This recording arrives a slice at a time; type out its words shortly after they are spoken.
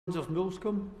of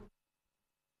Milscombe.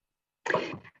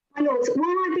 My Lords, while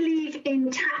I believe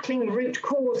in tackling root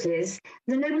causes,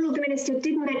 the Noble Lord the Minister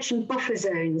did mention buffer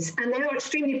zones, and they are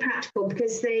extremely practical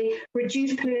because they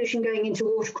reduce pollution going into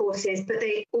watercourses, but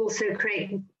they also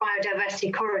create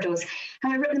biodiversity corridors.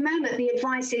 However, at the moment, the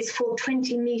advice is for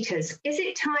 20 metres. Is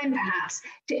it time, perhaps,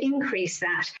 to increase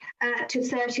that to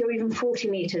 30 or even 40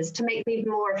 metres to make them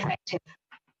even more effective?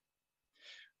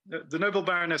 The Noble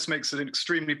Baroness makes an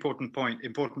extremely important point,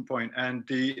 and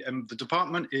the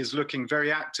department is looking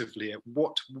very actively at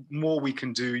what more we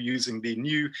can do using the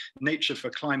new Nature for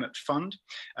Climate Fund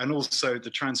and also the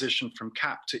transition from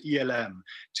CAP to ELM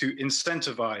to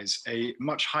incentivize a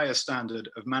much higher standard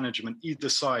of management either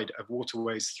side of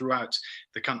waterways throughout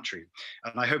the country.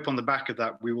 And I hope on the back of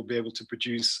that we will be able to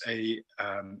produce a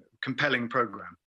compelling program.